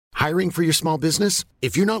Hiring for your small business?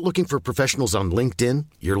 If you're not looking for professionals on LinkedIn,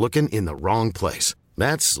 you're looking in the wrong place.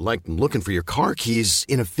 That's like looking for your car keys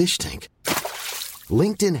in a fish tank.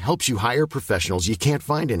 LinkedIn helps you hire professionals you can't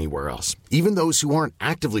find anywhere else, even those who aren't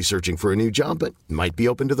actively searching for a new job but might be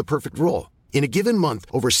open to the perfect role. In a given month,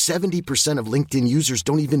 over 70% of LinkedIn users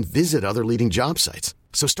don't even visit other leading job sites.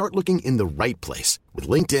 So start looking in the right place. With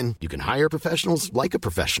LinkedIn, you can hire professionals like a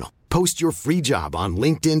professional. Post your free job on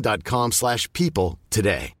linkedin.com/people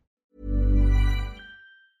today.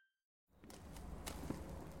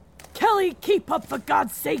 Kelly, keep up for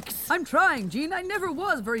God's sakes! I'm trying, Jean. I never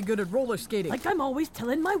was very good at roller skating. Like I'm always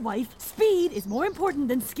telling my wife, speed is more important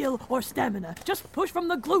than skill or stamina. Just push from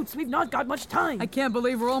the glutes, we've not got much time. I can't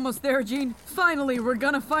believe we're almost there, Jean. Finally, we're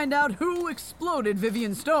gonna find out who exploded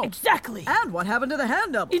Vivian Stone. Exactly! And what happened to the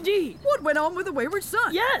hand double. Indeed! What went on with the wayward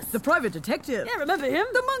son? Yes! The private detective. Yeah, remember him?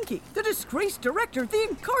 The monkey. The disgraced director. The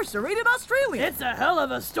incarcerated Australian. It's a hell of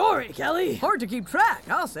a story, Kelly. Hard to keep track,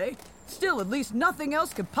 I'll say. Still, at least nothing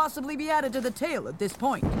else could possibly be added to the tale at this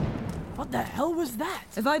point. What the hell was that?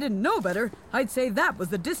 If I didn't know better, I'd say that was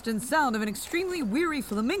the distant sound of an extremely weary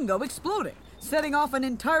flamingo exploding, setting off an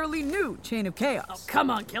entirely new chain of chaos. Oh, come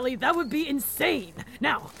on, Kelly, that would be insane.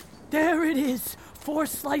 Now, there it is. 4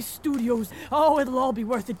 Slice Studios. Oh, it'll all be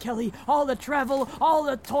worth it, Kelly. All the travel, all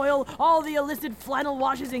the toil, all the illicit flannel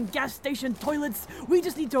washes and gas station toilets. We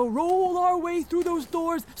just need to roll our way through those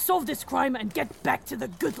doors, solve this crime, and get back to the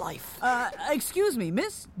good life. Excuse me,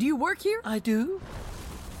 miss? Do you work here? I do.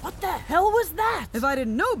 What the hell was that? If I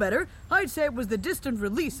didn't know better, I'd say it was the distant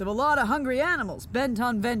release of a lot of hungry animals bent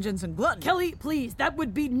on vengeance and gluttony. Kelly, please, that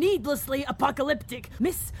would be needlessly apocalyptic.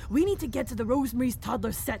 Miss, we need to get to the Rosemary's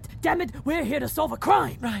Toddler set. Damn it, we're here to solve a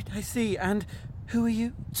crime. Right, I see. And who are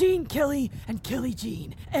you? Jean Kelly and Kelly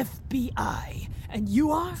Jean, FBI. And you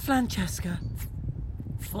are? Francesca.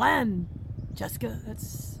 Flan. Jessica,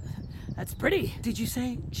 that's pretty. Did you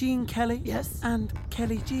say Jean Kelly? Yes. And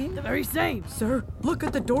Kelly Jean? The very same. Sir, look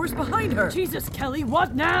at the doors behind her. Jesus, Kelly,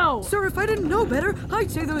 what now? Sir, if I didn't know better,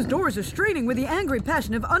 I'd say those doors are straining with the angry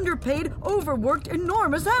passion of underpaid, overworked,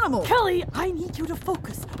 enormous animals. Kelly, I need you to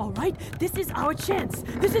focus, all right? This is our chance.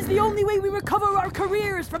 This is the only way we recover our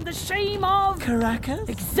careers from the shame of... Caracas?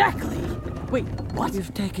 Exactly. Wait, what?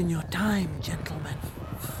 You've taken your time, gentlemen.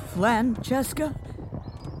 Francesca?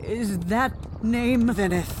 Is that name...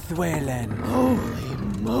 Venezuelan. Holy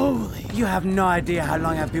moly. You have no idea how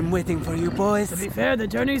long I've been waiting for you, boys. To be fair, the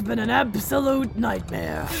journey's been an absolute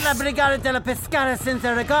nightmare. La Brigada de la Pescara sends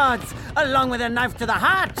their regards, along with a knife to the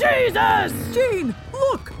heart. Jesus! Jean,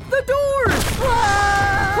 look! The doors!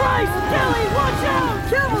 Christ, Kelly, watch out!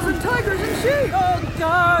 Camels and tigers and sheep! Oh,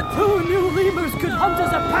 God! Who knew lemurs could hunt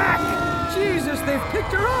as a pack? Jesus, they've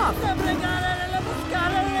picked her off! La Brigada de la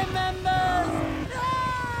Pescara remembers!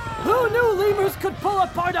 Who knew lemurs could pull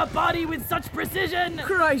apart a body with such precision?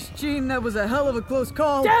 Christ, Jean, that was a hell of a close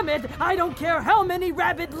call. Damn it! I don't care how many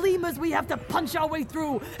rabid lemurs we have to punch our way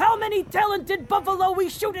through, how many talented buffalo we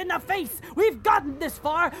shoot in the face. We've gotten this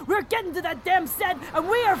far, we're getting to that damn set, and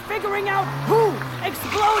we are figuring out who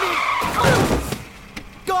exploded.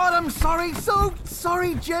 God, I'm sorry. So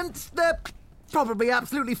sorry, gents. They're probably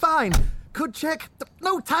absolutely fine. Could check.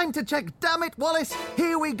 No time to check. Damn it, Wallace.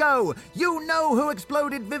 Here we go. You know who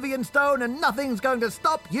exploded Vivian Stone, and nothing's going to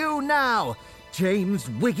stop you now. James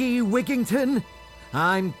Wiggy Wiggington,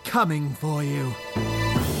 I'm coming for you.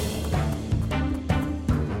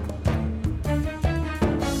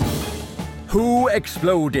 Who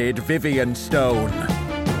exploded Vivian Stone?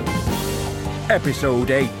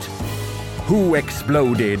 Episode 8. Who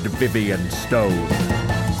exploded Vivian Stone?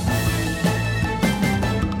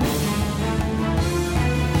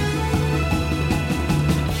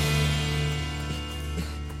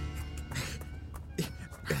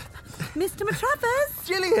 Mr. Matravers?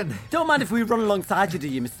 Gillian! Don't mind if we run alongside you, do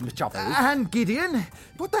you, Mr. Matravers? And Gideon?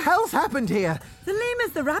 What the hell's happened here? The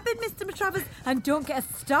lemurs, the rabbit, Mr. Matravers, and don't get us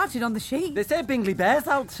started on the sheep. They say Bingley Bear's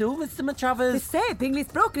out too, Mr. Matravers. They say Bingley's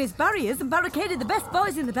broken his barriers and barricaded the best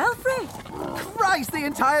boys in the belfry. Christ, the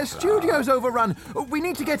entire studio's overrun. We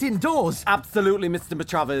need to get indoors. Absolutely, Mr.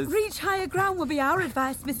 Matravers. Reach higher ground will be our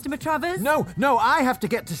advice, Mr. Matravers. No, I have to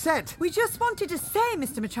get to set. We just wanted to say,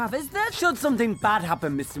 Mr. Matravers, that... Should something bad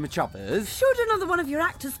happen, Mr. Matravers? Should another one of your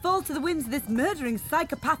actors fall to the whims of this murdering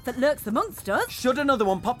psychopath that lurks amongst us... Should another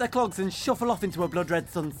one pop their clogs and shuffle off into a blood-red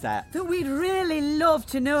sunset? That we'd really love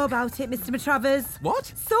to know about it, Mr. Matravers.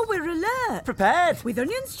 What? So we're alert. Prepared. With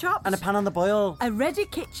onions chopped. And a pan on the boil. A ready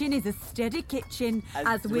kitchen is a steady kitchen,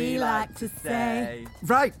 as we like to say.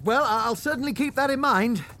 Right, well, I'll certainly keep that in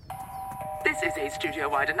mind. This is a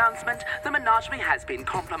studio-wide announcement. The menagerie has been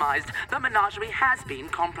compromised. The menagerie has been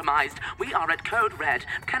compromised. We are at Code Red.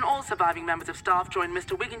 Can all surviving members of staff join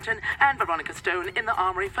Mr. Wigington and Veronica Stone in the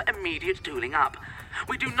armory for immediate tooling up?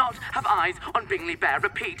 We do not have eyes on Bingley Bear.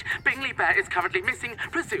 Repeat, Bingley Bear is currently missing,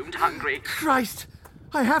 presumed hungry. Christ!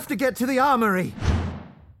 I have to get to the armory.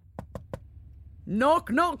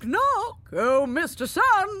 Knock, knock, knock. Oh, Mr. Sons.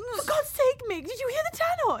 For God's sake, Mick, did you hear the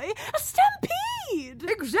tannoy? A stampede!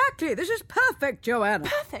 Exactly. This is perfect, Joanna.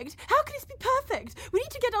 Perfect? How can this be perfect? We need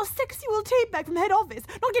to get our sexual tape back from head office,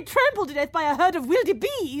 not get trampled to death by a herd of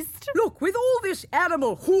wildebeest. Look, with all this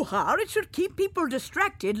animal hoo-ha, it should keep people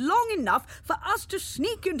distracted long enough for us to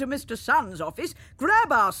sneak into Mr. Sun's office,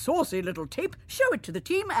 grab our saucy little tape, show it to the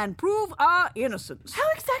team, and prove our innocence. How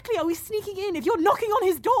exactly are we sneaking in if you're knocking on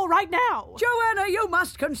his door right now? Joanna, you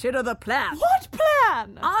must consider the plan. What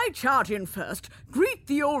plan? I charge in first, greet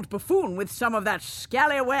the old buffoon with some of that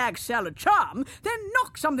scallywag salad charm, then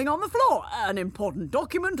knock something on the floor, an important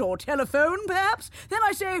document or telephone, perhaps. Then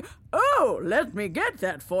I say, "Oh, let me get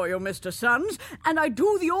that for you, Mr. Sons," and I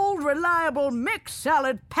do the old reliable mixed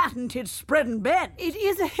salad patented spread and bend. It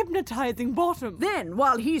is a hypnotizing bottom. Then,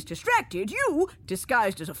 while he's distracted, you,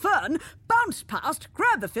 disguised as a fern, bounce past,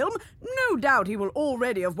 grab the film. No doubt he will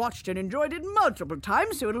already have watched and enjoyed it multiple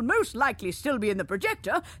times, so it'll most likely still be in the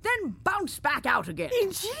projector, then bounce back out again.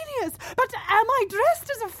 Ingenious! But am I dressed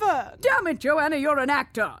as a fern? Damn it, Joanna, you're an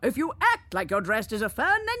actor. If you act like you're dressed as a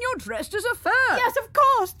fern, then you're dressed as a fern. Yes, of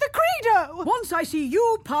course, the Credo! Once I see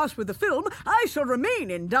you pass with the film, I shall remain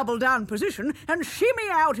in double-down position and shimmy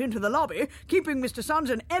out into the lobby, keeping Mr. Sons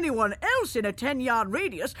and anyone else in a 10-yard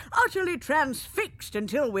radius utterly transfixed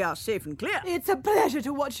until we are safe and clear. It's a pleasure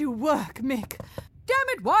to watch you work, Mick. Damn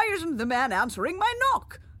it, why isn't the man answering my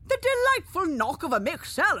knock? The delightful knock of a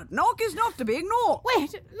mixed salad knock is not to be ignored.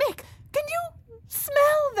 Wait, Mick, can you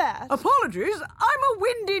smell that? Apologies, I'm a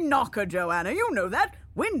windy knocker, Joanna. You know that.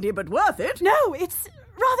 Windy but worth it. No, it's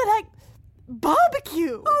rather like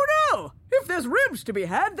barbecue. Oh, no. If there's ribs to be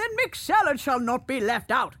had, then mixed salad shall not be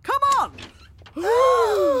left out. Come on.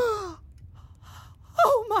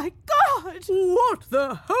 Oh, my God! What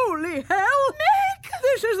the holy hell? Mick!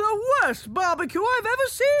 This is the worst barbecue I've ever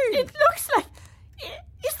seen. It looks like...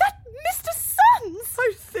 Is that Mr. Sons?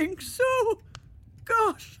 I think so.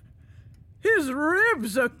 Gosh, his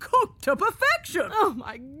ribs are cooked to perfection. Oh,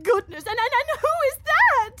 my goodness. And who is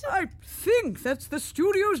that? I think that's the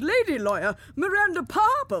studio's lady lawyer, Miranda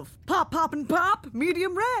Pop of Pop, Pop and Pop,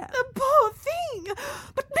 medium rare. The poor thing.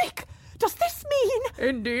 But, Mick, does this mean...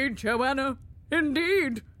 Indeed, Joanna.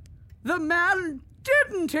 Indeed. The man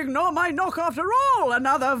didn't ignore my knock after all.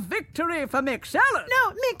 Another victory for Mick Salad.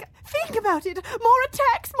 No, Mick, think about it. More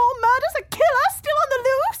attacks, more murders, a killer still on the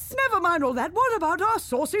loose. Never mind all that. What about our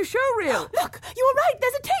saucy showreel? Look, you were right.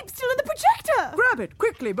 There's a tape still in the projector. Grab it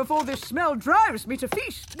quickly before this smell drives me to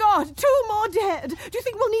feast. God, 2 more dead. Do you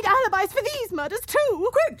think we'll need alibis for these murders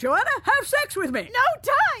too? Quick, Joanna, have sex with me.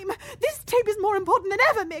 No time. This tape is more important than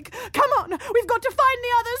ever, Mick. Come on, we've got to find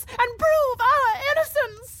the others and prove our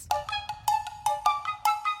innocence.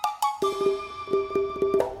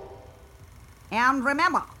 And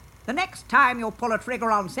remember, the next time you pull a trigger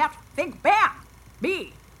on set, think bear.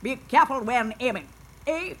 B, be careful when aiming.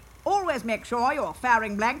 A, always make sure you're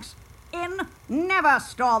firing blanks. N, never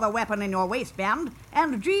store the weapon in your waistband.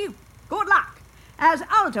 And G, good luck, as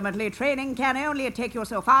ultimately training can only take you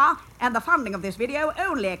so far, and the funding of this video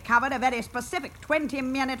only covered a very specific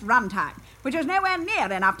 20-minute runtime, which is nowhere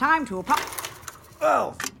near enough time to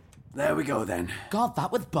Well, there we go then. God,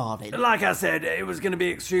 that was boring. Like I said, it was going to be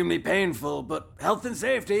extremely painful, but health and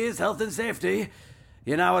safety is health and safety.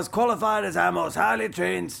 You're now as qualified as our most highly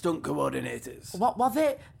trained stunt coordinators. What was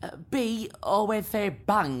it? B, always say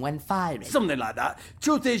bang when firing. Something like that.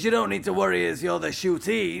 Truth is, you don't need to worry as you're the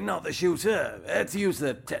shootee, not the shooter, to use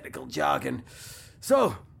the technical jargon.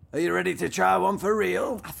 So, are you ready to try one for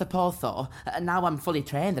real? I suppose so. Now I'm fully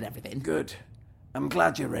trained and everything. Good. I'm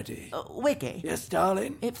glad you're ready. Wiggy? Yes,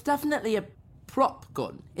 darling? It's definitely a prop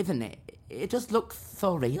gun, isn't it? It just looks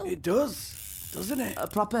so real. It does, doesn't it? A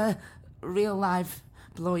proper, real-life,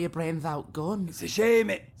 blow-your-brains-out gun. It's a shame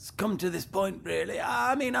it's come to this point, really.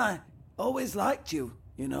 I mean, I always liked you,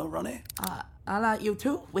 you know, Ronnie. I like you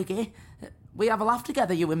too, Wiggy. We have a laugh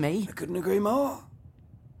together, you and me. I couldn't agree more.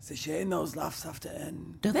 It's a shame those laughs have to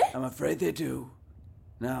end. Do they? I'm afraid they do.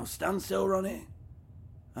 Now, stand still, Ronnie.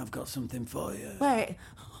 I've got something for you. Wait,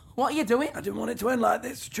 what are you doing? I didn't want it to end like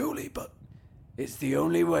this, truly, but it's the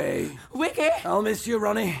only way. Wiggy! I'll miss you,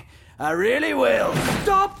 Ronnie. I really will.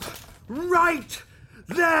 Stop right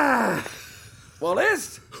there!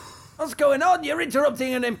 Wallace? What's going on? You're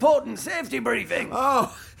interrupting an important safety briefing.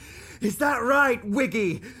 Oh, Is that right,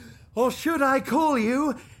 Wiggy? Or should I call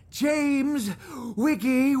you James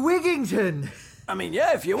Wiggy Wigington? I mean,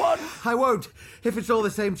 yeah, if you want. I won't. If it's all the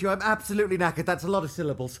same to you, I'm absolutely knackered. That's a lot of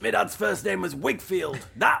syllables. My dad's first name was Wigfield.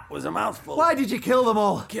 That was a mouthful. Why did you kill them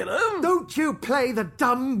all? Kill 'em? Don't you play the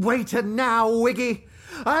dumb waiter now, Wiggy.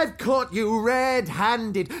 I've caught you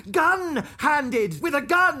red-handed, gun-handed, with a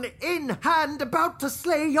gun in hand, about to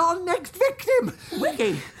slay your next victim.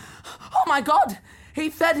 Wiggy! Oh my God! He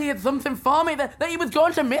said he had something for me, that he was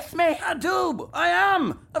going to miss me. I do. I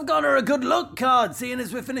am. I've got her a good luck card, seeing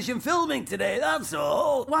as we're finishing filming today, that's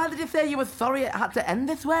all. Why did you say you were sorry it had to end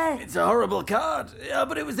this way? It's a horrible card. Yeah,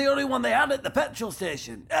 but it was the only one they had at the petrol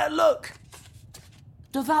station. Look.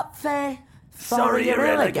 Does that say... Sorry you're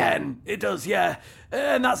ill again? It does, yeah.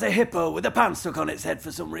 And that's a hippo with a pan stuck on its head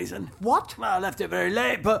for some reason. What? Well, I left it very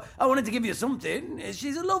late, but I wanted to give you something.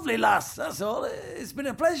 She's a lovely lass, that's all. It's been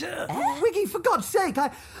a pleasure. Wiggy, for God's sake,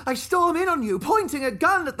 I storm in on you, pointing a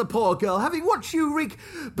gun at the poor girl, having watched you wreak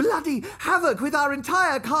bloody havoc with our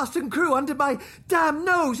entire cast and crew under my damn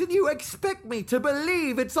nose, and you expect me to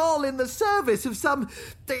believe it's all in the service of some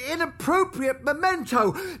inappropriate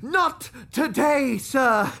memento. Not today,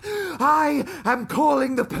 sir. I am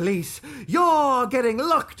calling the police. You're getting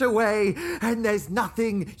locked away, and there's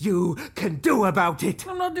nothing you can do about it.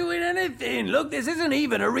 I'm not doing anything. Look, this isn't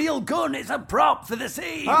even a real gun. It's a prop for the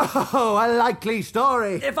scene. Oh, a likely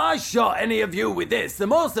story. If I shot any of you with this, the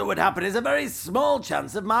most that would happen is a very small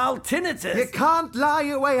chance of mild tinnitus. You can't lie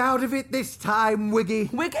your way out of it this time, Wiggy.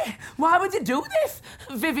 Wiggy, why would you do this?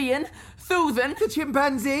 Vivian, Susan... The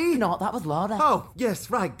chimpanzee? No, that was Laura. Oh, yes,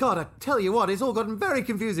 right. God, I tell you what, it's all gotten very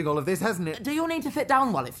confusing, all of this, hasn't it? Do you need to sit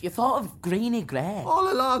down, Wallace? You're sort of greeny-grey.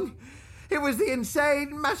 All along, it was the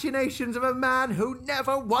insane machinations of a man who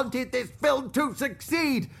never wanted this film to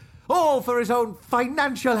succeed. All for his own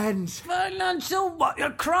financial ends. Financial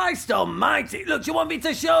what? Christ almighty. Look, do you want me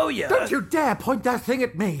to show you? Don't you dare point that thing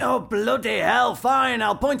at me. Oh, bloody hell. Fine,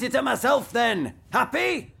 I'll point it at myself then.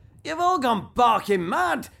 Happy? You've all gone barking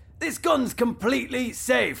mad. This gun's completely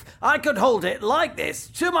safe. I could hold it like this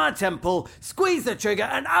to my temple, squeeze the trigger,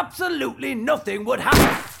 and absolutely nothing would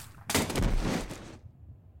happen.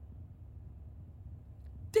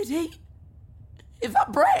 Did he? Is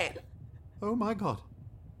that Brain? Oh, my God.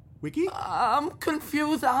 Wiggy? I'm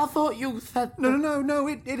confused. I thought you said... No,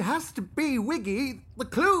 it has to be Wiggy. The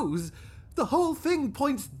clues. The whole thing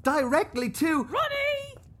points directly to...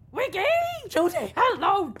 Ronnie! Wiggy! Jodie!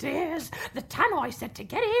 Hello, dears. The tannoy said to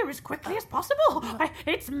get here as quickly as possible.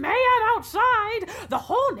 It's mayhem outside. The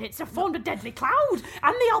hornets have formed a deadly cloud,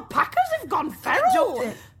 and the alpacas have gone feral.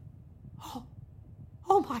 Jodie!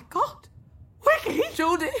 Oh my God. Wiggy!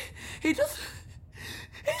 Jodie, he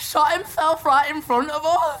shot himself right in front of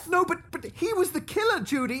us. No, but he was the killer,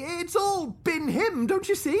 Judy. It's all been him, don't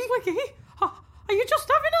you see? Wiggy, are you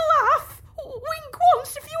just having a laugh? Wink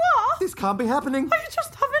once if you are. This can't be happening. Are you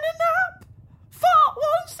just having a nap? Fart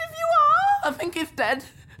once if you are. I think he's dead.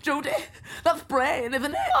 Jodie, that's Brain,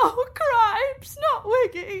 isn't it? Oh, cripes, not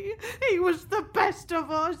Wiggy. He was the best of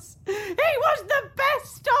us. He was the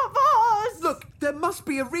best of us. Look, there must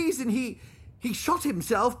be a reason he shot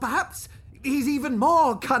himself. Perhaps he's even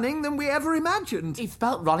more cunning than we ever imagined. He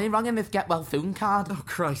spelt Ronnie wrong in this Get Well Soon card. Oh,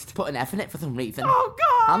 Christ. Put an F in it for some reason. Oh,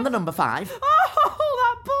 God. And the number 5.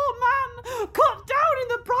 Oh, that poor man. Cut down in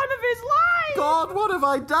the prime of his life. God, what have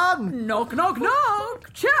I done? Knock, knock,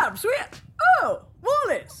 knock. Chaps, Oh,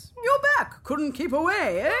 Wallace, you're back. Couldn't keep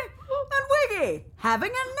away, eh? And Wiggy,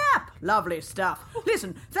 having a nap. Lovely stuff.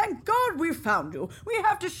 Listen, thank God we found you. We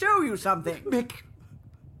have to show you something. Mick,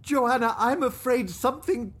 Joanna, I'm afraid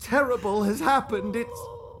something terrible has happened.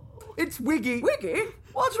 It's Wiggy. Wiggy?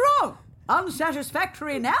 What's wrong?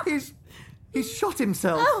 Unsatisfactory nap? He's shot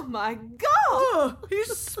himself. Oh, my God. Oh,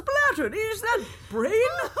 he's splattered. Is that Brain?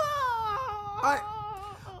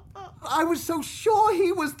 I was so sure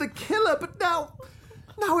he was the killer, but now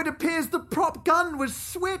it appears the prop gun was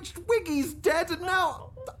switched. Wiggy's dead, and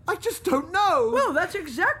now I just don't know. Well, that's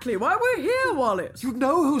exactly why we're here, Wallace. You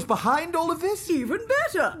know who's behind all of this? Even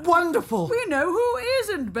better. Wonderful. We know who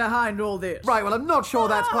isn't behind all this. Right, well, I'm not sure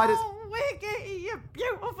that's quite as... Oh, Wiggy, you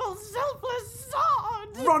beautiful, selfless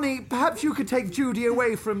sod. Ronnie, perhaps you could take Judy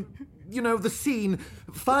away from, the scene.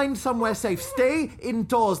 Find somewhere safe. Stay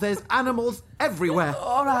indoors. There's animals everywhere.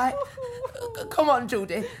 All right. Come on,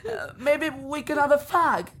 Judy. Maybe we could have a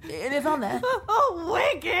fag. It is on there. Oh,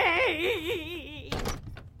 Wiggy!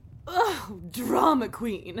 Oh, drama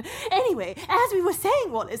queen. Anyway, as we were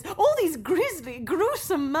saying, Wallace, all these grisly,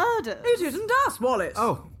 gruesome murders. It isn't us, Wallace.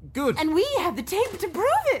 Oh, good. And we have the tape to prove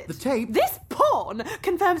it. The tape? This porn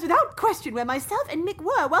confirms without question where myself and Mick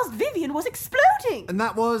were whilst Vivian was exploding. And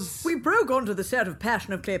that was... We broke onto the set of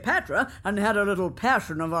Passion of Cleopatra and had a little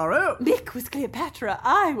passion of our own. Mick was Cleopatra,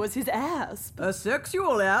 I was his asp. A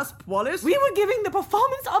sexual asp, Wallace. We were giving the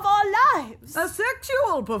performance of our lives. A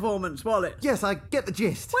sexual performance, Wallace. Yes, I get the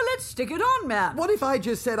gist. Well, let's stick it on, man. What if I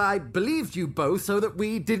just said I believed you both so that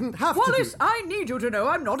we didn't have Wallace, to I need you to know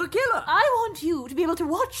I'm not a killer. I want you to be able to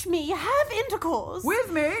watch me have intercourse.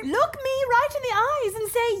 With me? Look me right in the eyes and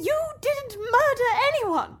say you didn't murder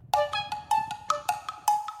anyone.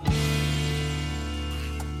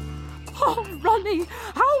 Oh, Ronnie,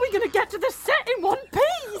 how are we going to get to the set in one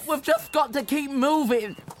piece? We've just got to keep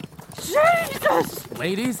moving. Jesus!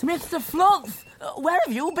 Ladies, Mr. Flots, where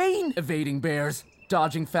have you been? evading bears,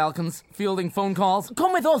 dodging falcons, fielding phone calls.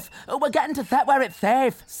 Come with us. We're getting to set where it's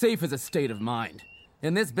safe. Safe is a state of mind.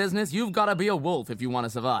 In this business, you've got to be a wolf if you want to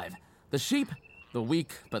survive. The sheep, the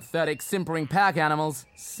weak, pathetic, simpering pack animals,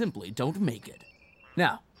 simply don't make it.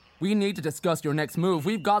 Now, we need to discuss your next move.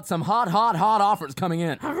 We've got some hot offers coming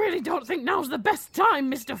in. I really don't think now's the best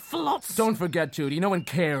time, Mr. Flots. Don't forget, Judy, no one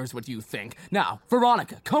cares what you think. Now,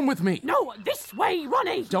 Veronica, come with me. No, this way,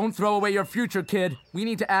 Ronnie. Don't throw away your future, kid. We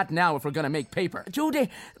need to act now if we're gonna make paper.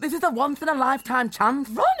 Judy, this is a once-in-a-lifetime chance.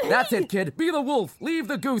 Ronnie! That's it, kid. Be the wolf. Leave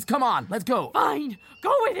the goose. Come on, let's go. Fine.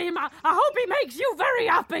 Go with him. I hope he makes you very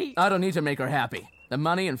happy. I don't need to make her happy. The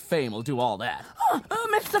money and fame will do all that.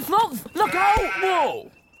 Mr. Flots, look out!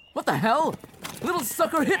 Whoa! What the hell? Little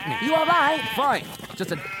sucker hit me. You all right? Fine.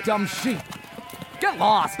 Just a dumb sheep. Get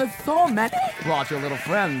lost. There's so many. Brought your little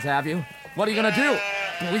friends, have you? What are you gonna do?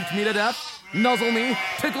 Bleach me to death? Nuzzle me?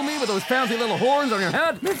 Tickle me with those fancy little horns on your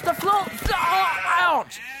head? Mr. Flots!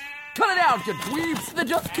 Ouch! Cut it out, you dweebs! They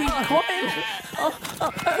just keep coming.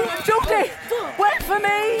 Judy, wait for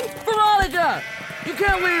me! Veronica! You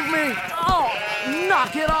can't leave me! Oh,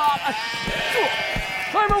 knock it off!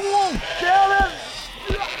 I'm a wolf, damn it!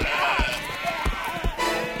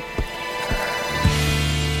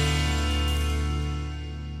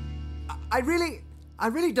 I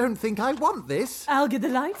really don't think I want this. I'll get the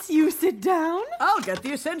lights. You sit down. I'll get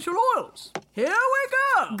the essential oils. Here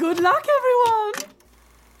we go. Good luck, everyone.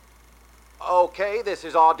 Okay, this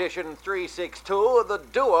is audition 362, the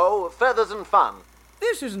duo Feathers and Fun.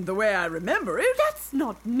 This isn't the way I remember it. That's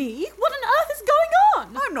not me. What on earth is going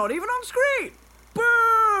on? I'm not even on screen.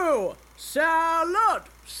 Boo! Salad!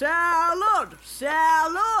 Salad!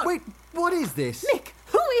 Salad! Wait, what is this? Mick,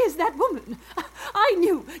 who is that woman? I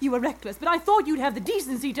knew you were reckless, but I thought you'd have the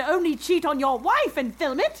decency to only cheat on your wife and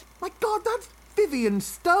film it. My God, that's Vivian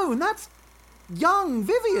Stone. That's young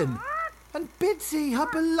Vivian. And Bitsy, her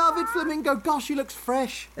beloved flamingo. Gosh, she looks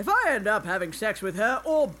fresh. If I end up having sex with her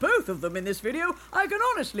or both of them in this video, I can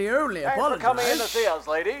honestly only Thanks apologize. for coming in to see us,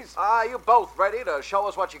 ladies. Are you both ready to show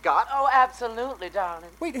us what you got? Oh, absolutely, darling.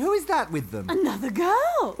 Wait, who is that with them? Another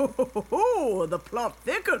girl. Oh, the plot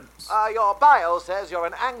thickens. Your bio says you're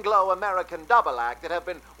an Anglo-American double act that have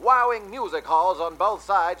been wowing music halls on both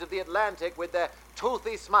sides of the Atlantic with their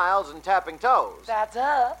toothy smiles and tapping toes. That's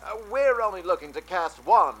us. We're only looking to cast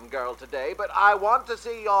one girl today, but I want to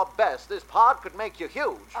see your best. This part could make you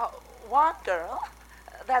huge. Oh, one girl?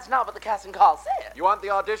 That's not what the casting call said. You want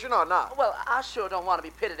the audition or not? Well, I sure don't want to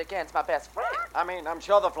be pitted against my best friend. I mean, I'm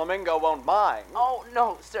sure the flamingo won't mind. Oh,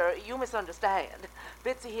 no, sir, you misunderstand.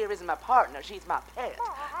 Bitsy here isn't my partner, she's my pet.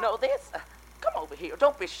 No, this... come over here,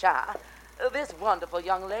 don't be shy. This wonderful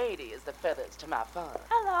young lady is the feathers to my fun.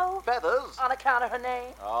 Hello. Feathers? On account of her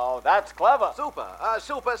name? Oh, that's clever. Super.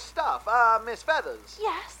 Super stuff. Miss Feathers.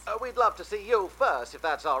 Yes. We'd love to see you first, if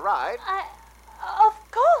that's all right. Of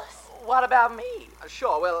course. What about me?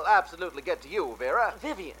 Sure, we'll absolutely get to you, Vera.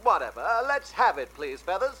 Vivian. Whatever. Let's have it, please,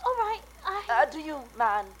 Feathers. All right. Do you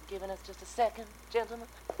mind giving us just a second, gentlemen?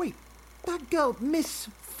 Wait, that girl, Miss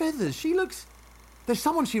Feathers, she looks... There's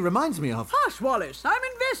someone she reminds me of. Hush, Wallace, I'm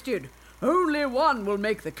invested. Only one will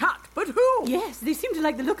make the cut, but who? Yes, they seem to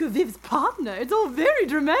like the look of Viv's partner. It's all very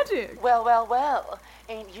dramatic. Well.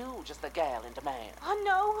 Ain't you just the gal in demand? Oh,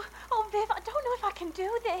 no. Oh, Viv, I don't know if I can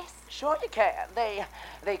do this. Sure you can.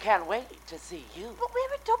 They can't wait to see you. But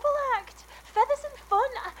we're a double act. Feathers and fun.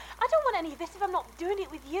 I don't want any of this if I'm not doing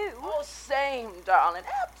it with you. Oh, same, darling.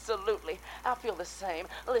 Absolutely. I feel the same.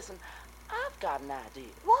 Listen, I've got an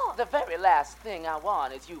idea. What? The very last thing I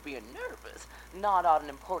want is you being nervous. Not on an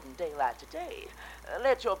important day like today.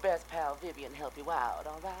 Let your best pal Vivian help you out,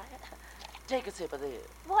 all right? Take a sip of this.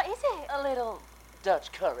 What is it? A little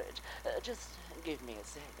Dutch courage. Just give me a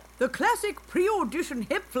second. The classic pre-audition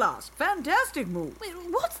hip flask. Fantastic move. Wait,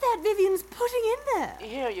 what's that Vivian's putting in there?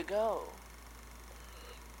 Here you go.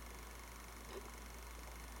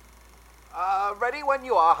 Ready when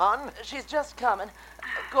you are, hon. She's just coming.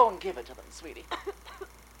 Go and give it to them, sweetie.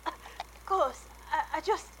 Of course. I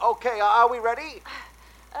just... Okay, are we ready?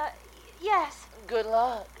 Yes. Good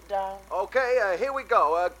luck, darling. Okay, here we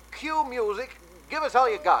go. Cue music. Give us all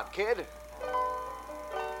you got, kid.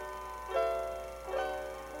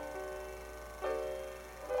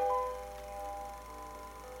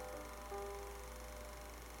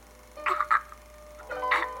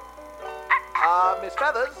 Miss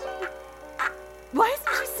Feathers? Why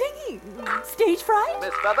isn't she singing? Stage fright?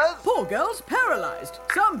 Miss Feathers? Poor girl's paralyzed.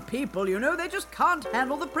 Some people, they just can't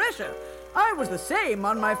handle the pressure. I was the same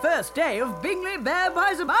on my first day of Bingley Bear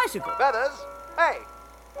Buys a Bicycle. Feathers? Hey,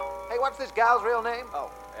 what's this gal's real name?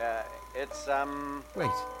 It's,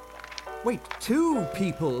 Wait, 2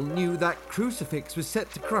 people knew that crucifix was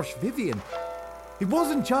set to crush Vivian. It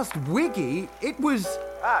wasn't just Wiggy, it was...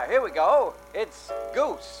 here we go. It's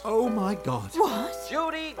Goose. Oh my God. What?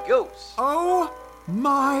 Judy Goose. Oh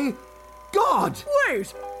my God!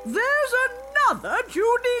 Wait, there's another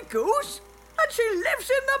Judy Goose? And she lives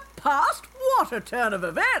in the past? What a turn of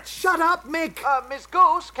events! Shut up, Mick! Miss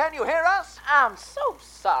Goose, can you hear us? I'm so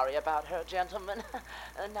sorry about her, gentlemen.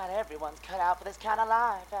 Not everyone's cut out for this kind of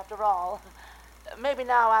life, after all. Maybe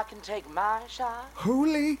now I can take my shot.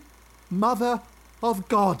 Holy Mother of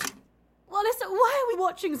God. Well, listen, why are we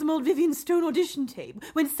watching some old Vivian Stone audition tape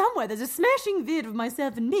when somewhere there's a smashing vid of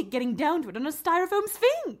myself and Mick getting down to it on a styrofoam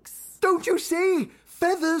sphinx? Don't you see?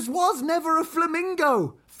 Feathers was never a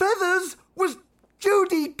flamingo. Feathers was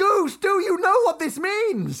Judy Goose. Do you know what this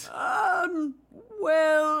means?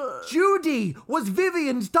 Well... Judy was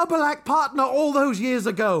Vivian's double-act partner all those years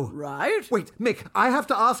ago. Right. Wait, Mick, I have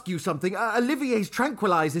to ask you something. Olivier's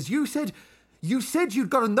tranquilizers, you said you'd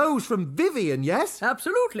got a nose from Vivian, yes?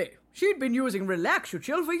 Absolutely. She'd been using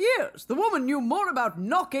Relaxuchill for years. The woman knew more about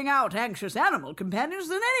knocking out anxious animal companions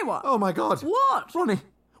than anyone. Oh, my God. What? Ronnie,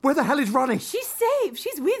 where the hell is Ronnie? She's safe.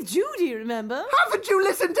 She's with Judy, remember? Haven't you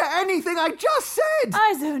listened to anything I just said?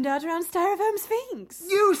 I zoned out around styrofoam sphinx.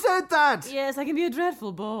 You said that. Yes, I can be a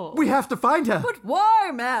dreadful bore. We have to find her. But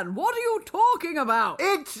why, man? What are you talking about?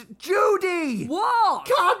 It's Judy. What?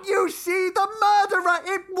 Can't you see the murderer?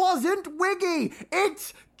 It wasn't Wiggy.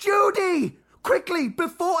 It's Judy. Quickly,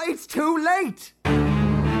 before it's too late.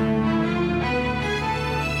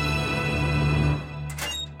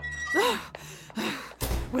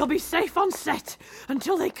 We'll be safe on set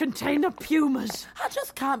until they contain the pumas. I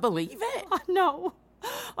just can't believe it. I know.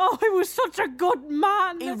 Oh, he was such a good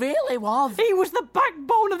man. He really was. He was the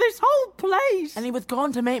backbone of this whole place. And he was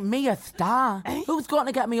going to make me a star. Eh? Who's going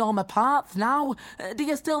to get me all my parts now? Do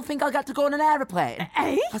you still think I'll get to go on an aeroplane?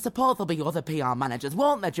 Eh? I suppose there'll be other PR managers,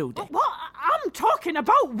 won't there, Judy? What? I'm talking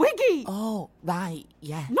about Wiggy. Oh, right,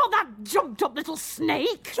 yeah. Not that jumped-up little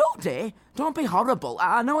snake. Judy, don't be horrible.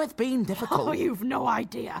 I know it's been difficult. Oh, you've no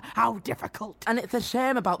idea how difficult. And it's a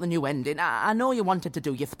shame about the new ending. I know you wanted to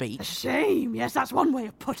do your A speech. shame, yes, that's one way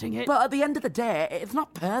of putting it. But at the end of the day, it's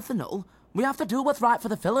not personal. We have to do what's right for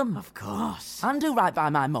the film. Of course. And do right by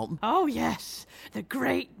my mum. Oh, yes, the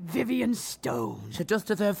great Vivian Stone. She just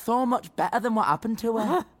deserves so much better than what happened to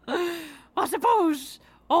her. I suppose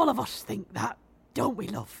all of us think that, don't we,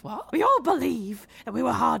 love? What? We all believe that we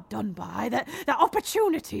were hard done by, that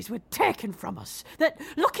opportunities were taken from us, that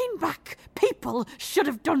looking back, people should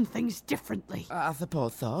have done things differently. I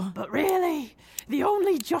suppose so. But really, the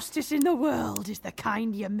only justice in the world is the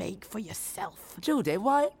kind you make for yourself. Judy,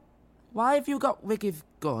 why have you got Wiggy's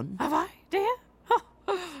gun? Have I, dear?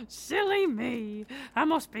 Silly me. I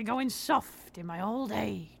must be going soft in my old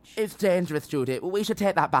age. It's dangerous, Judy. We should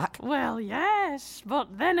take that back. Well, yes,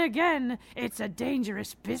 but then again, it's a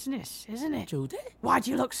dangerous business, isn't it? Judy? Why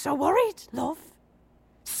do you look so worried, love?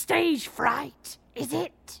 Stage fright, is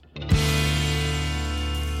it?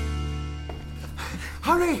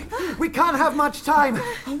 Hurry! We can't have much time.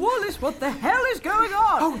 Wallace, what the hell is going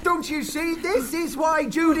on? Oh, don't you see? This is why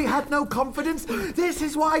Judy had no confidence. This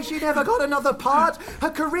is why she never got another part. Her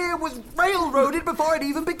career was railroaded before it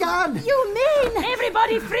even began. You mean?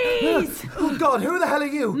 Everybody freeze! Oh, God, who the hell are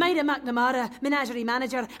you? Maida McNamara, menagerie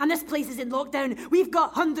manager, and this place is in lockdown. We've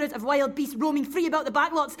got hundreds of wild beasts roaming free about the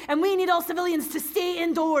backlots, and we need all civilians to stay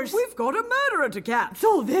indoors. We've got a murderer to catch.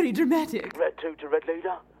 So very dramatic. Red 2 to Red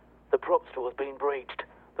Leader. The prop store's been breached.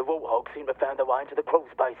 The warthogs seem to have found their way into the crawl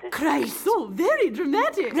spaces. Christ, so very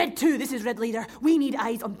dramatic. Red 2, this is Red Leader. We need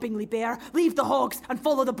eyes on Bingley Bear. Leave the hogs and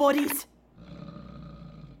follow the bodies.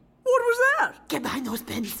 What was that? Get behind those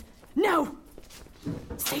bins. Now.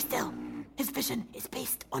 Stay still. His vision is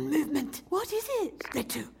based on movement. What is it? Red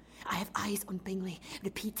 2, I have eyes on Bingley.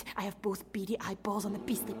 Repeat, I have both beady eyeballs on the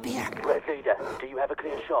beastly bear. Red Leader, do you have a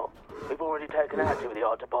clear shot? We've already taken out two of the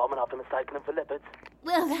art department after mistaking them for leopards.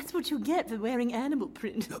 Well, that's what you get for wearing animal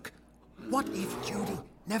print. Look, what if Judy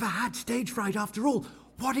never had stage fright after all?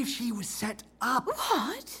 What if she was set up?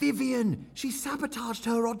 What? Vivian, she sabotaged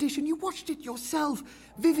her audition. You watched it yourself.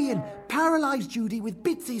 Vivian paralysed Judy with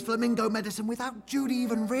Bitsy's flamingo medicine without Judy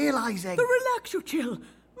even realising. Relax, you chill.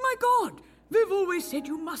 My God, Viv always said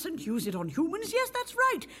you mustn't use it on humans. Yes, that's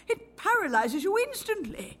right. It paralyses you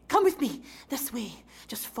instantly. Come with me, this way.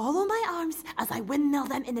 Just follow my arms as I windmill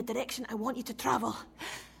them in the direction I want you to travel.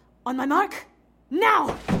 On my mark,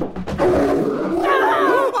 now! No!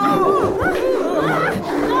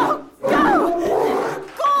 Go!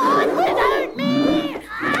 Go on without me!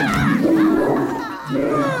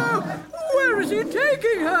 Where is he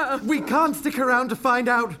taking her? We can't stick around to find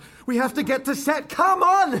out. We have to get to set. Come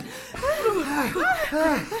on! You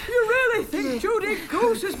really think Judy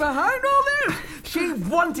Goose is behind all this? She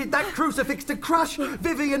wanted that crucifix to crush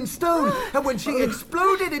Vivian Stone, and when she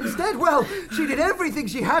exploded instead, well, she did everything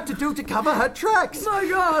she had to do to cover her tracks. My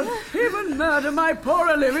God, even murder my poor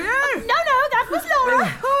Olivia? No, that was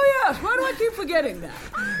Laura. Oh, yes, why do I keep forgetting that?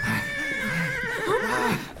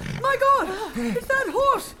 My God, it's that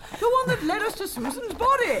horse, the one that led us to Susan's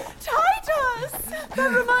body. Titus!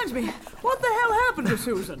 That reminds me, what the hell happened to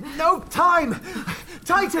Susan? No time!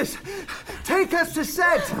 Titus, take us to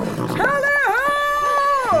set! Tally-ho!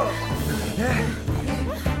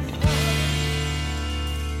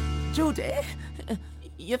 Judy,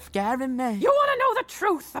 you're scaring me. You want to know the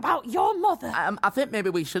truth about your mother? I think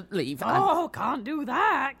maybe we should leave. Oh, can't do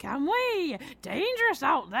that, can we? Dangerous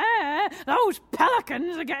out there. Those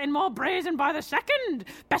pelicans are getting more brazen by the second.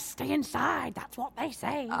 Best stay inside, that's what they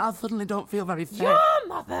say. I suddenly don't feel very safe. Your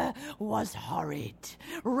mother was horrid.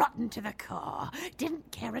 Rotten to the core.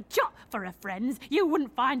 Didn't care a jot for her friends. You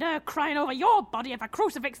wouldn't find her crying over your body if a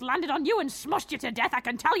crucifix landed on you and smushed you to death, I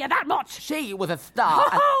can tell you that much. She was a star.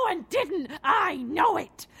 Oh, and didn't. I know it.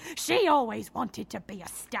 She always wanted to be a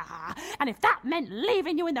star, and if that meant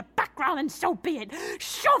leaving you in the background, then so be it.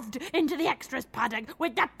 Shoved into the extras paddock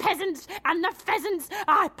with the peasants and the pheasants.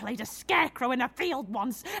 I played a scarecrow in a field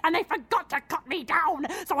once, and they forgot to cut me down,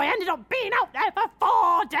 so I ended up being out there for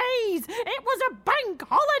 4 days. It was a bank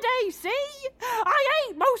holiday, see? I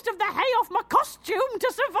ate most of the hay off my costume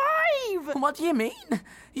to survive. What do you mean?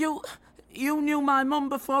 You knew my mum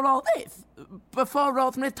before all this? Before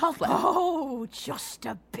Rosemary Toddler? Oh, just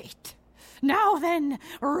a bit. Now then,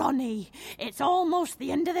 Ronnie, it's almost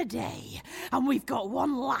the end of the day, and we've got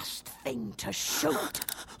one last thing to shoot.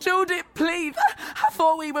 Judy, please. I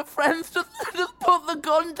thought we were friends. Just put the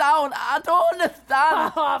gun down. I don't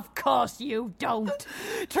understand. Oh, of course you don't.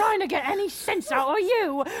 Trying to get any sense out of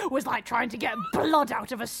you was like trying to get blood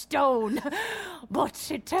out of a stone. But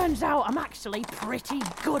it turns out I'm actually pretty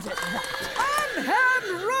good at that.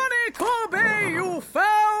 Unhand Ronnie Corby, you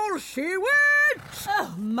foul she-witch!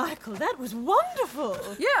 Oh, Michael, that was wonderful.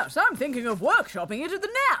 Yes, I'm thinking of workshopping it at the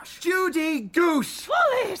Nash. Judy Goose!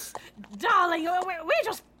 Wallace! Darling, we're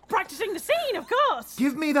just practicing the scene, of course.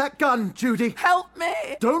 Give me that gun, Judy. Help me.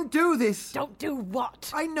 Don't do this. Don't do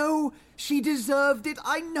what? I know she deserved it.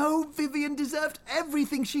 I know Vivian deserved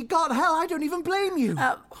everything she got. Hell, I don't even blame you.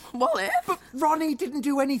 Wallace? But Ronnie didn't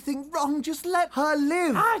do anything wrong. Just let her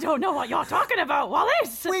live. I don't know what you're talking about,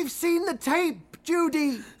 Wallace. We've seen the tape,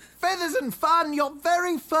 Judy. Feathers and Fun, your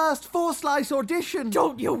very first 4-slice audition.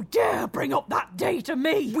 Don't you dare bring up that day to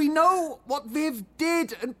me. We know what Viv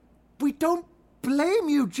did, and we don't blame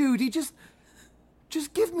you, Judy. Just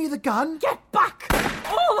give me the gun. Get back,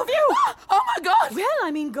 all of you! Oh, my God! Well,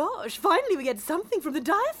 I mean, gosh, finally we get something from the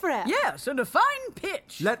diaphragm. Yes, and a fine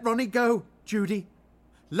pitch. Let Ronnie go, Judy.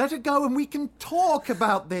 Let her go and we can talk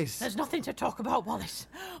about this. There's nothing to talk about, Wallace.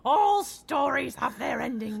 All stories have their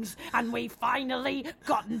endings, and we've finally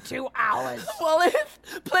gotten to ours. Wallace,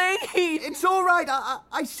 please! It's all right.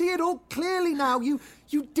 I see it all clearly now. You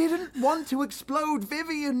didn't want to explode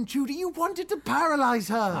Vivian, Judy. You wanted to paralyze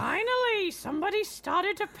her. Finally, somebody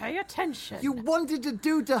started to pay attention. You wanted to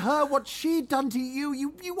do to her what she'd done to you.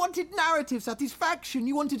 You wanted narrative satisfaction.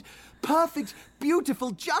 You wanted perfect,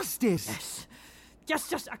 beautiful justice. Yes.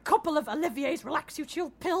 Just a couple of Olivier's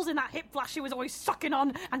Relax-You-Chill pills in that hip flash she was always sucking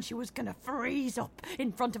on, and she was gonna freeze up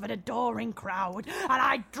in front of an adoring crowd, and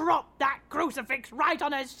I dropped that crucifix right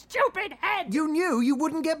on her stupid head! You knew you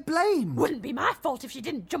wouldn't get blamed. Wouldn't be my fault if she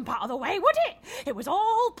didn't jump out of the way, would it? It was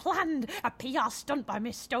all planned. A PR stunt by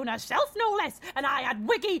Miss Stone herself, no less, and I had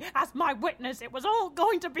Wiggy as my witness. It was all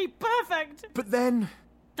going to be perfect. But then...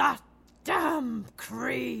 That damn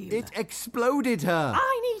cream. It exploded her.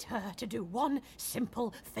 I need her to do one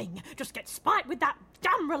simple thing. Just get spiked with that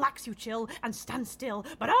damn relax you chill and stand still.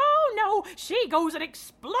 But oh no, she goes and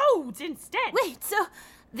explodes instead. Wait, so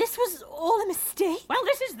this was all a mistake? Well,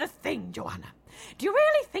 this is the thing, Joanna. Do you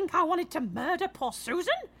really think I wanted to murder poor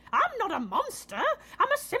Susan? I'm not a monster.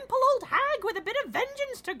 I'm a simple old hag with a bit of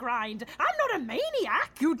vengeance to grind. I'm not a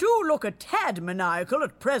maniac. You do look a tad maniacal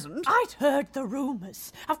at present. I'd heard the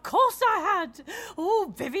rumours. Of course I had.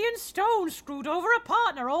 Oh, Vivian Stone screwed over a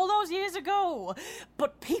partner all those years ago.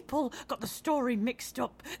 But people got the story mixed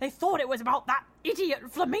up. They thought it was about that idiot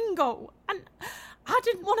Flamingo. And I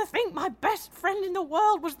didn't want to think my best friend in the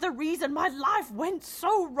world was the reason my life went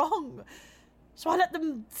so wrong. So I let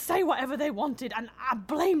them say whatever they wanted, and I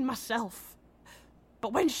blamed myself.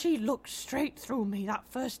 But when she looked straight through me that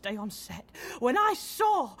first day on set, when I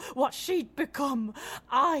saw what she'd become,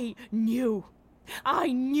 I knew. I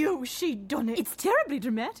knew she'd done it. It's terribly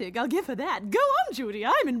dramatic, I'll give her that. Go on, Judy,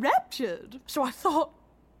 I'm enraptured. So I thought,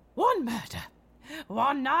 one murder.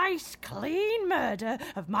 One nice, clean murder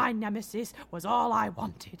of my nemesis was all I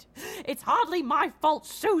wanted. It's hardly my fault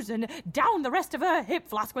Susan downed the rest of her hip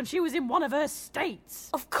flask when she was in one of her states.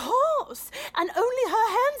 Of course! And only her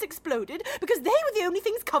hands exploded because they were the only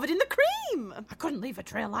things covered in the cream. I couldn't leave a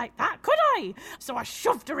trail like that, could I? So I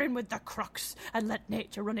shoved her in with the crux and let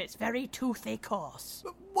nature run its very toothy course.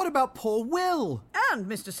 What about poor Will? And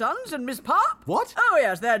Mr. Sons and Miss Pop? What? Oh,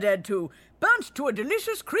 yes, they're dead too. Burnt to a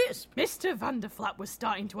delicious crisp. Mr. Vanderflat was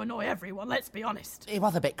starting to annoy everyone, let's be honest. It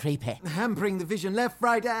was a bit creepy. Hampering the vision left,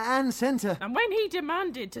 right, and centre. And when he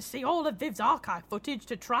demanded to see all of Viv's archive footage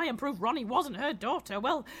to try and prove Ronnie wasn't her daughter,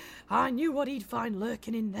 well, I knew what he'd find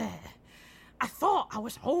lurking in there. I thought I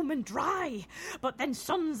was home and dry, but then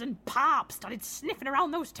Sons and Pop started sniffing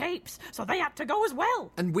around those tapes, so they had to go as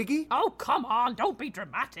well. And Wiggy? Oh, come on, don't be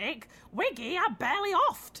dramatic. Wiggy, I barely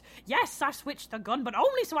offed. Yes, I switched the gun, but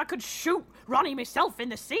only so I could shoot Ronnie myself in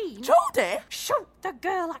the scene. Jody! Shoot the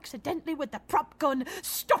girl accidentally with the prop gun,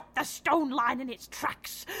 stop the stone line in its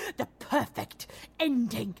tracks. The perfect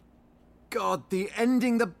ending. God, the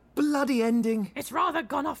ending, the bloody ending. It's rather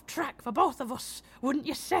gone off track for both of us, wouldn't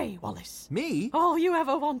you say, Wallace? Me? All you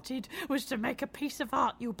ever wanted was to make a piece of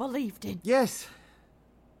art you believed in. Yes.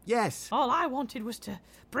 Yes. All I wanted was to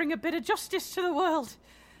bring a bit of justice to the world.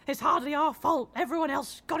 It's hardly our fault everyone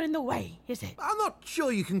else got in the way, is it? I'm not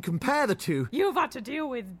sure you can compare the two. You've had to deal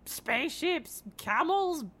with spaceships,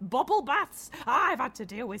 camels, bubble baths. I've had to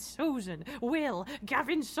deal with Susan, Will,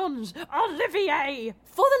 Gavin's sons, Olivier.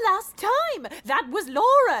 For the last time. That was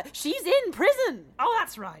Laura. She's in prison. Oh,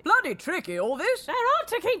 that's right. Bloody tricky, all this. They're hard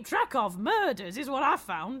to keep track of. Murders is what I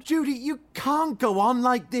found. Judy, you can't go on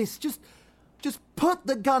like this. Just put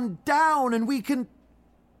the gun down and we can,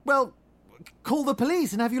 well, call the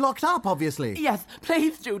police and have you locked up, obviously. Yes,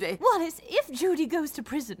 please, Judy. Wallace, if Judy goes to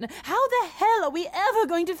prison, how the hell are we ever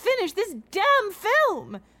going to finish this damn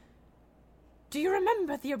film? Do you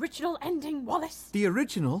remember the original ending, Wallace? The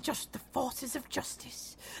original? Just the forces of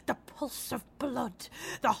justice, the pulse of blood,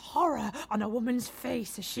 the horror on a woman's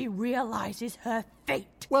face as she realises her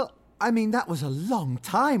fate. Well, I mean, that was a long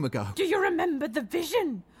time ago. Do you remember the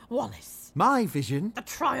vision, Wallace? My vision? The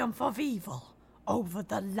triumph of evil over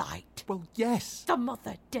the light. Well, yes. The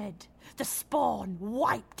mother dead, the spawn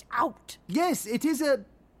wiped out. Yes, it is a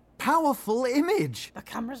powerful image. The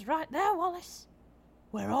camera's right there, Wallace.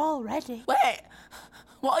 We're all ready. Wait,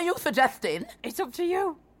 what are you suggesting? It's up to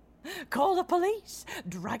you. Call the police,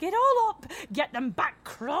 drag it all up, get them back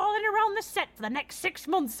crawling around the set for the next 6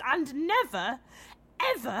 months, and never,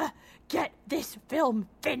 ever get this film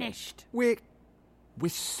finished. We're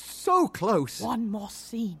so close. One more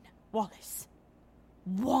scene, Wallace.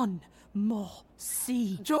 One more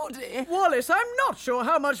scene. Jody! Wallace, I'm not sure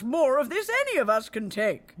how much more of this any of us can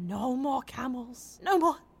take. No more camels. No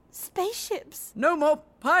more spaceships. No more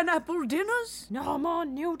pineapple dinners. No more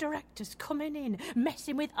new directors coming in,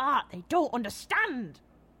 messing with art they don't understand.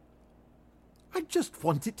 I just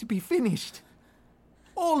want it to be finished.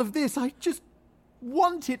 All of this, I just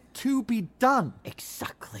want it to be done.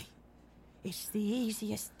 Exactly. It's the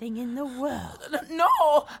easiest thing in the world.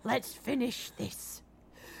 No! Let's finish this.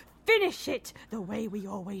 Finish it the way we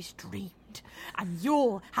always dreamed. And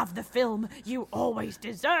you'll have the film you always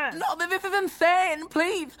deserve. No, this is insane,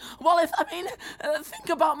 please. Wallace, I mean, think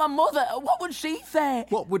about my mother. What would she say?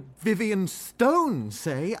 What would Vivian Stone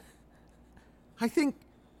say? I think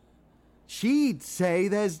she'd say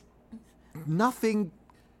there's nothing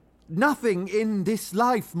in this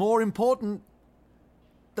life more important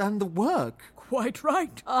than the work. Quite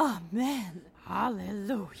right. Oh, man.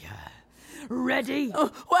 Hallelujah. Ready?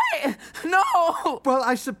 Wait! No! Well,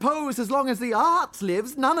 I suppose as long as the art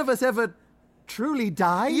lives, none of us ever truly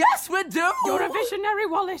die. Yes, we do! You're a visionary,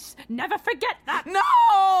 Wallace. Never forget that.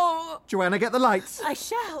 No! Joanna, get the lights. I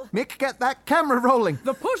shall. Mick, get that camera rolling.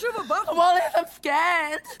 The push of a button. Wallace, I'm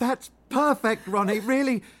scared. That's perfect, Ronnie.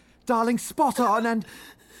 Really, darling, spot on. And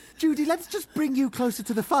Judy, let's just bring you closer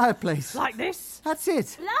to the fireplace. Like this? That's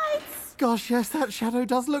it. Lights! Gosh, yes, that shadow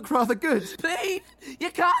does look rather good. Please,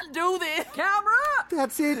 you can't do this. Camera!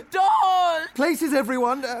 That's it. Don't! Places,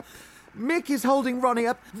 everyone. Mick is holding Ronnie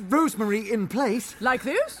up, Rosemary in place. Like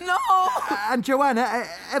this? No! And Joanna,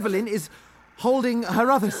 Evelyn, is holding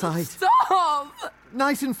her other side. Stop!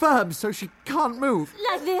 Nice and firm so she can't move.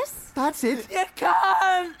 Like this? That's it. You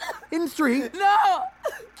can't! In 3, No!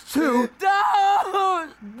 2,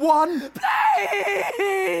 Don't! 1.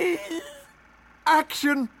 Please!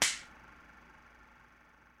 Action!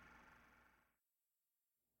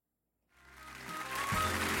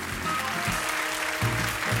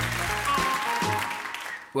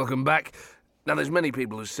 Welcome back. Now, there's many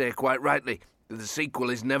people who say quite rightly that the sequel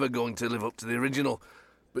is never going to live up to the original.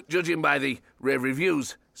 But judging by the rave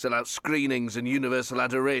reviews, sell-out screenings and universal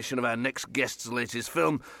adoration of our next guest's latest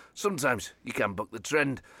film, sometimes you can buck the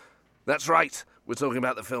trend. That's right, we're talking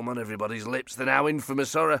about the film on everybody's lips, the now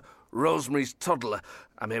infamous horror, Rosemary's Toddler.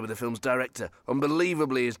 I'm here with the film's director,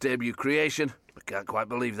 unbelievably his debut creation, I can't quite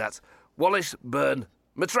believe that, Wallace Byrne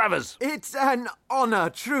Matravers. It's an honour,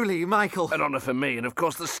 truly, Michael. An honour for me, and of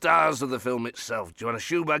course the stars of the film itself, Joanna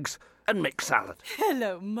Shoebags and Mick Salad.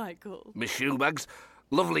 Hello, Michael. Miss Shoebags,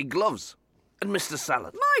 lovely gloves, and Mr.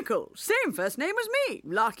 Salad. Michael, same first name as me.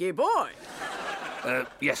 Lucky boy.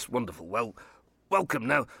 Yes, wonderful. Well, welcome.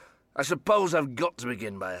 Now, I suppose I've got to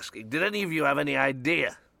begin by asking, did any of you have any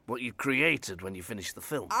idea what you created when you finished the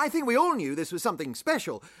film? I think we all knew this was something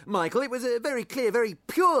special, Michael. It was a very clear, very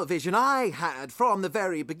pure vision I had from the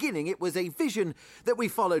very beginning. It was a vision that we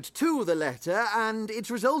followed to the letter, and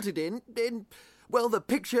it's resulted in, well, the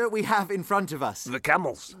picture we have in front of us. The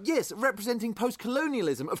camels? Yes, representing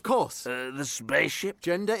post-colonialism, of course. The spaceship?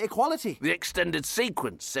 Gender equality. The extended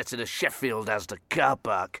sequence set in a Sheffield Asda car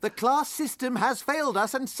park. The class system has failed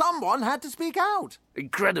us, and someone had to speak out.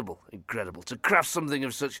 Incredible, incredible. To craft something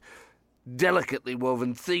of such delicately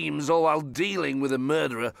woven themes, all while dealing with a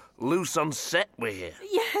murderer loose on set, we hear.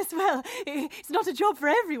 Yes, well, it's not a job for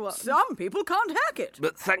everyone. Some people can't hack it.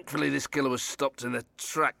 But thankfully this killer was stopped in their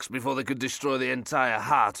tracks before they could destroy the entire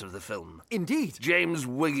heart of the film. Indeed. James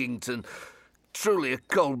Wigington, truly a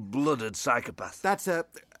cold-blooded psychopath. That's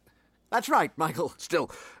right, Michael.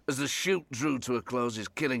 Still, as the shoot drew to a close, his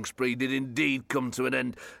killing spree did indeed come to an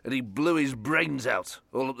end, and he blew his brains out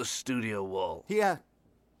all up the studio wall.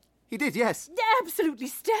 He did, yes. Absolutely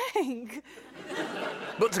stank.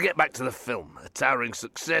 But to get back to the film, a towering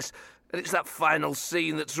success, and it's that final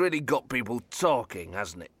scene that's really got people talking,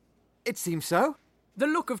 hasn't it? It seems so. The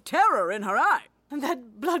look of terror in her eye. And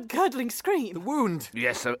that blood-curdling scream. The wound.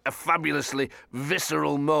 Yes, a fabulously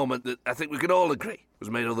visceral moment that I think we can all agree was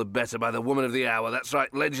made all the better by the woman of the hour. That's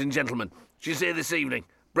right, ladies and gentlemen. She's here this evening,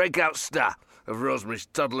 breakout star of Rosemary's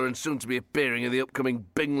Toddler and soon to be appearing in the upcoming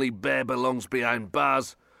Bingley Bear Belongs Behind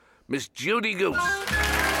Bars, Miss Judy Goose.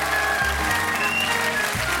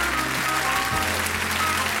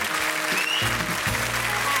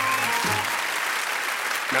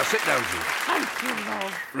 Now sit down, Judy. Thank you,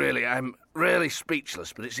 love. Really, I'm really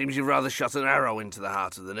speechless, but it seems you've rather shot an arrow into the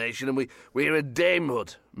heart of the nation, and we hear a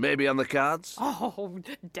damehood maybe on the cards? Oh,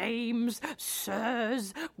 dames,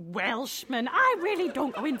 sirs, Welshmen. I really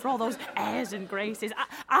don't go in for all those airs and graces.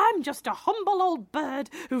 I'm just a humble old bird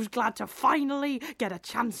who's glad to finally get a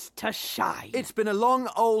chance to shine. It's been a long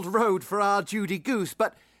old road for our Judy Goose,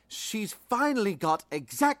 but she's finally got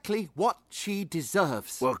exactly what she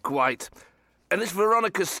deserves. Well, quite. And this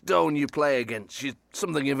Veronica Stone you play against, she's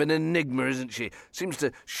something of an enigma, isn't she? Seems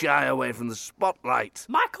to shy away from the spotlight.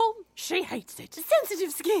 Michael, she hates it.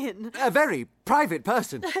 Sensitive skin. A very private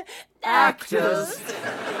person. Actors.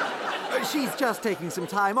 She's just taking some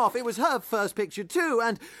time off. It was her first picture too,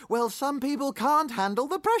 and, well, some people can't handle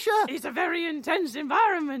the pressure. It's a very intense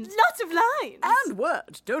environment. Lots of lines. And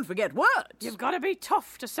words. Don't forget words. You've got to be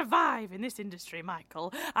tough to survive in this industry,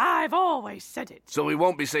 Michael. I've always said it. So we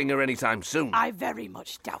won't be seeing her anytime soon. I very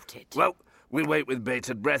much doubt it. Well, we wait with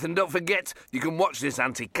bated breath, and don't forget, you can watch this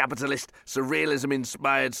anti-capitalist,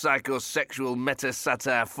 surrealism-inspired, psychosexual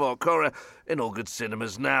meta-satire folk horror in all good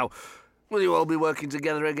cinemas now. Will you all be working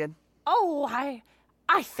together again? Oh, I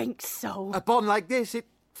think so. A bond like this, it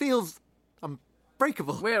feels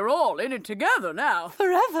unbreakable. We're all in it together now.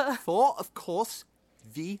 Forever. For, of course,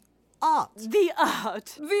 the art. The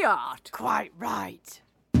art. The art. Quite right.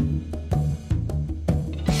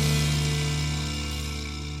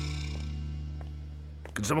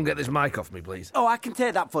 Could someone get this mic off me, please? Oh, I can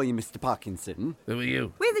take that for you, Mr. Parkinson. Who are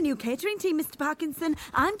you? We're the new catering team, Mr. Parkinson.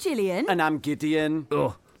 I'm Gillian. And I'm Gideon.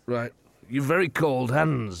 Oh, right. You've very cold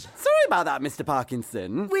hands. Sorry about that, Mr.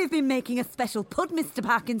 Parkinson. We've been making a special pud, Mr.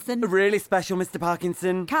 Parkinson. Really special, Mr.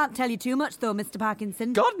 Parkinson. Can't tell you too much, though, Mr.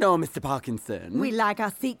 Parkinson. God, no, Mr. Parkinson. We like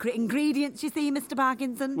our secret ingredients, you see, Mr.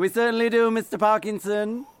 Parkinson. We certainly do, Mr.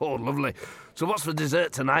 Parkinson. Oh, lovely. So what's for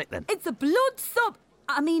dessert tonight, then? It's a blood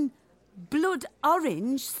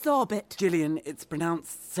orange sorbet. Gillian, it's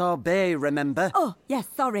pronounced sorbet, remember? Oh, yes,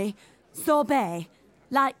 sorry. Sorbet.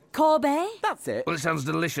 Like Corbet? That's it. Well, it sounds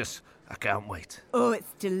delicious. I can't wait. Oh,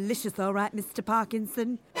 it's delicious, all right, Mr.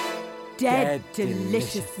 Parkinson. Dead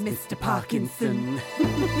delicious, Mr. Parkinson.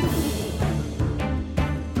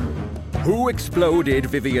 Who Exploded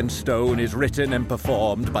Vivian Stone is written and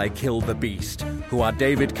performed by Kill the Beast, who are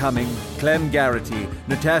David Cumming, Clem Garrity,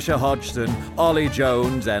 Natasha Hodgson, Ollie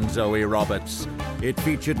Jones, and Zoe Roberts. It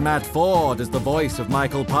featured Matt Ford as the voice of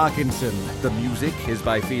Michael Parkinson. The music is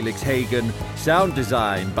by Felix Hagen, sound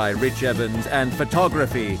design by Rich Evans, and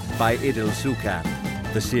photography by Idil Sukan.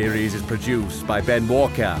 The series is produced by Ben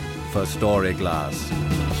Walker for Storyglass.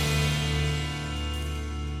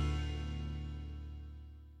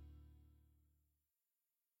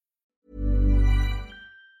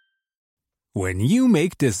 When you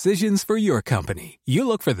make decisions for your company, you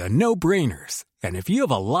look for the no-brainers. And if you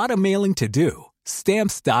have a lot of mailing to do,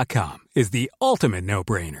 Stamps.com is the ultimate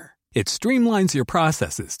no-brainer. It streamlines your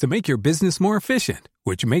processes to make your business more efficient,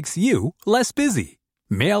 which makes you less busy.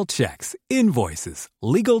 Mail checks, invoices,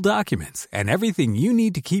 legal documents, and everything you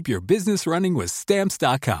need to keep your business running with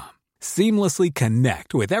Stamps.com. Seamlessly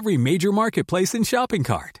connect with every major marketplace and shopping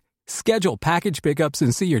cart. Schedule package pickups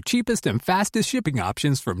and see your cheapest and fastest shipping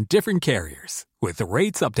options from different carriers, with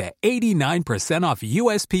rates up to 89% off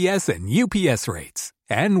USPS and UPS rates.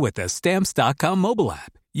 And with the Stamps.com mobile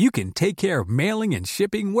app, you can take care of mailing and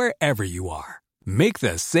shipping wherever you are. Make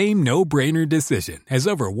the same no-brainer decision as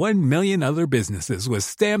over 1 million other businesses with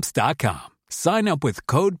Stamps.com. Sign up with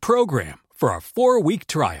code PROGRAM for a 4-week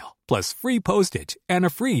trial, plus free postage and a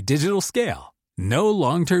free digital scale. No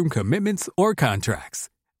long-term commitments or contracts.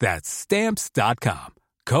 That's Stamps.com.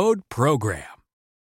 Code PROGRAM.